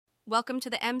Welcome to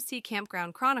the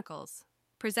Campground Chronicles,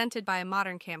 presented by a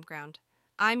modern campground.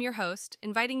 I'm your host,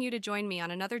 inviting you to join me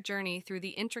on another journey through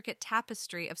the intricate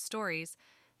tapestry of stories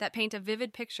that paint a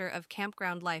vivid picture of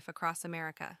campground life across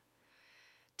America.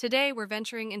 Today, we're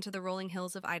venturing into the rolling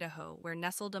hills of Idaho, where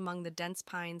nestled among the dense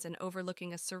pines and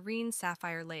overlooking a serene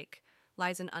sapphire lake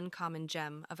lies an uncommon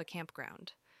gem of a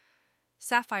campground.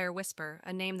 Sapphire Whisper,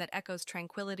 a name that echoes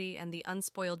tranquility and the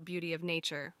unspoiled beauty of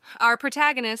nature. Our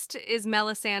protagonist is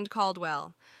Melisande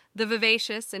Caldwell, the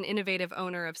vivacious and innovative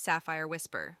owner of Sapphire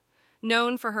Whisper.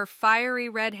 Known for her fiery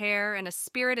red hair and a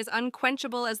spirit as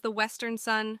unquenchable as the western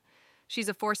sun, she's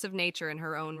a force of nature in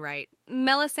her own right.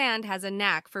 Melisande has a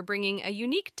knack for bringing a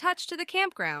unique touch to the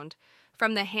campground.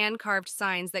 From the hand-carved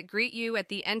signs that greet you at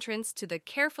the entrance to the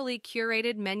carefully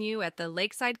curated menu at the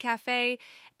Lakeside Cafe,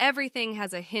 everything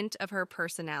has a hint of her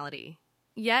personality.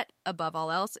 Yet, above all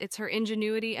else, it's her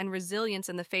ingenuity and resilience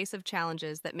in the face of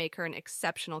challenges that make her an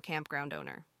exceptional campground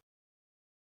owner.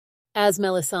 As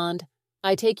Melisande,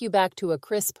 I take you back to a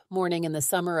crisp morning in the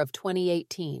summer of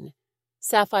 2018.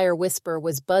 Sapphire Whisper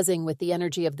was buzzing with the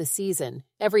energy of the season,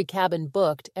 every cabin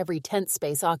booked, every tent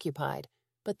space occupied.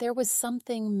 But there was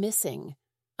something missing.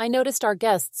 I noticed our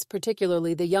guests,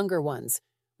 particularly the younger ones,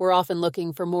 were often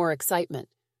looking for more excitement,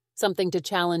 something to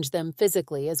challenge them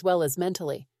physically as well as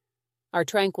mentally. Our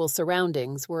tranquil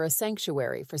surroundings were a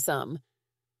sanctuary for some.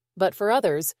 But for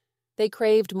others, they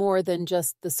craved more than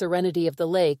just the serenity of the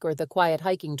lake or the quiet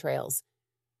hiking trails.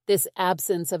 This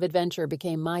absence of adventure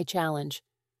became my challenge.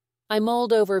 I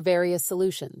mulled over various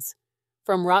solutions.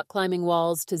 From rock-climbing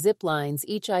walls to zip lines,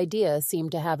 each idea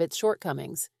seemed to have its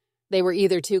shortcomings. They were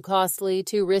either too costly,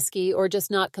 too risky, or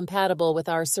just not compatible with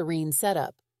our serene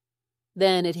setup.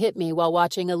 Then it hit me while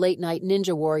watching a late-night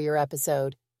Ninja Warrior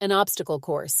episode, an obstacle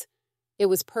course. It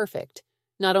was perfect.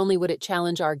 Not only would it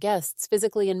challenge our guests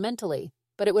physically and mentally,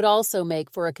 but it would also make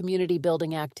for a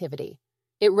community-building activity.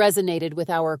 It resonated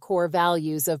with our core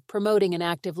values of promoting an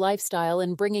active lifestyle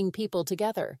and bringing people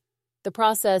together. The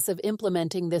process of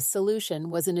implementing this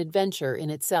solution was an adventure in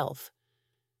itself.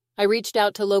 I reached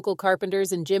out to local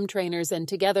carpenters and gym trainers, and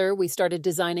together we started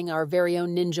designing our very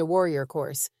own Ninja Warrior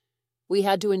course. We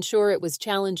had to ensure it was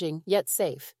challenging yet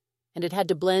safe, and it had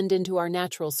to blend into our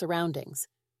natural surroundings.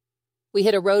 We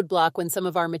hit a roadblock when some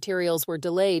of our materials were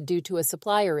delayed due to a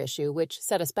supplier issue, which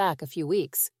set us back a few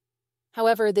weeks.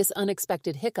 However, this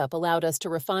unexpected hiccup allowed us to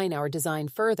refine our design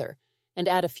further and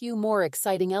add a few more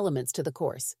exciting elements to the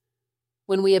course.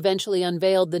 When we eventually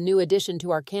unveiled the new addition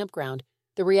to our campground,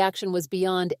 the reaction was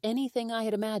beyond anything I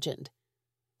had imagined.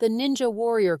 The Ninja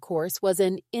Warrior course was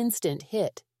an instant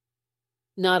hit.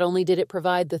 Not only did it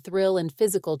provide the thrill and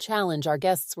physical challenge our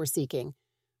guests were seeking,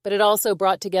 but it also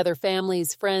brought together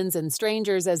families, friends, and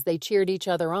strangers as they cheered each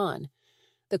other on.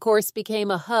 The course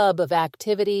became a hub of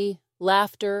activity,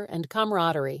 laughter, and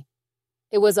camaraderie.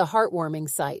 It was a heartwarming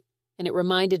sight, and it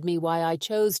reminded me why I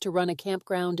chose to run a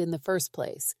campground in the first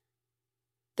place.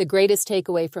 The greatest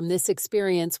takeaway from this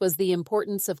experience was the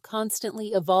importance of constantly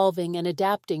evolving and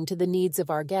adapting to the needs of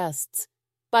our guests.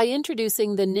 By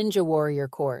introducing the Ninja Warrior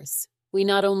course, we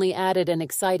not only added an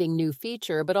exciting new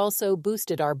feature but also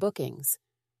boosted our bookings.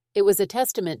 It was a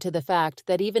testament to the fact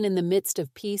that even in the midst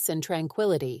of peace and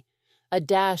tranquility, a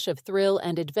dash of thrill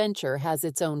and adventure has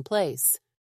its own place.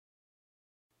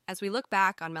 As we look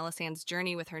back on Melisande's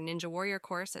journey with her Ninja Warrior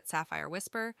course at Sapphire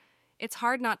Whisper, it's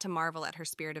hard not to marvel at her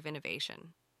spirit of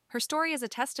innovation. Her story is a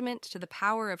testament to the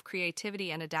power of creativity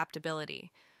and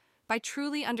adaptability. By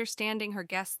truly understanding her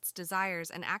guests' desires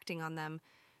and acting on them,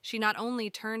 she not only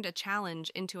turned a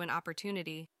challenge into an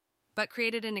opportunity, but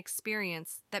created an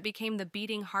experience that became the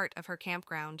beating heart of her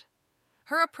campground.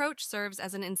 Her approach serves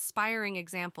as an inspiring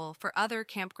example for other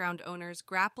campground owners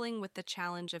grappling with the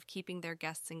challenge of keeping their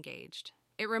guests engaged.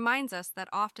 It reminds us that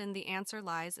often the answer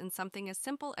lies in something as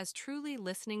simple as truly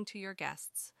listening to your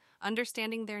guests,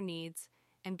 understanding their needs,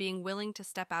 and being willing to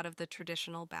step out of the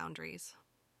traditional boundaries.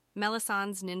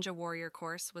 Melisande's Ninja Warrior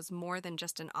course was more than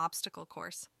just an obstacle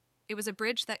course. It was a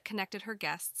bridge that connected her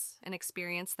guests, an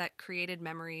experience that created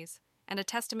memories, and a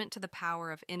testament to the power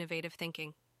of innovative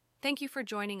thinking. Thank you for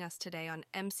joining us today on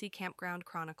Campground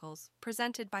Chronicles,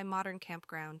 presented by Modern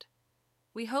Campground.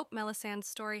 We hope Melisande's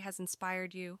story has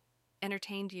inspired you,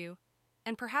 entertained you,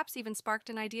 and perhaps even sparked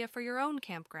an idea for your own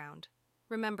campground.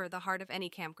 Remember, the heart of any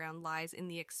campground lies in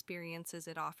the experiences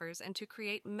it offers, and to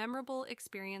create memorable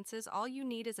experiences, all you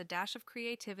need is a dash of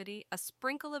creativity, a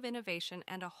sprinkle of innovation,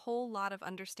 and a whole lot of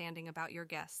understanding about your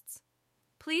guests.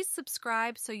 Please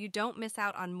subscribe so you don't miss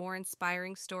out on more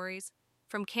inspiring stories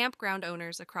from campground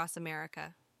owners across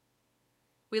America.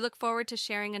 We look forward to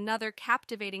sharing another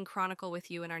captivating chronicle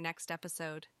with you in our next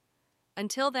episode.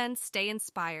 Until then, stay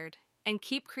inspired and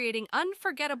keep creating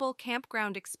unforgettable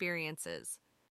campground experiences.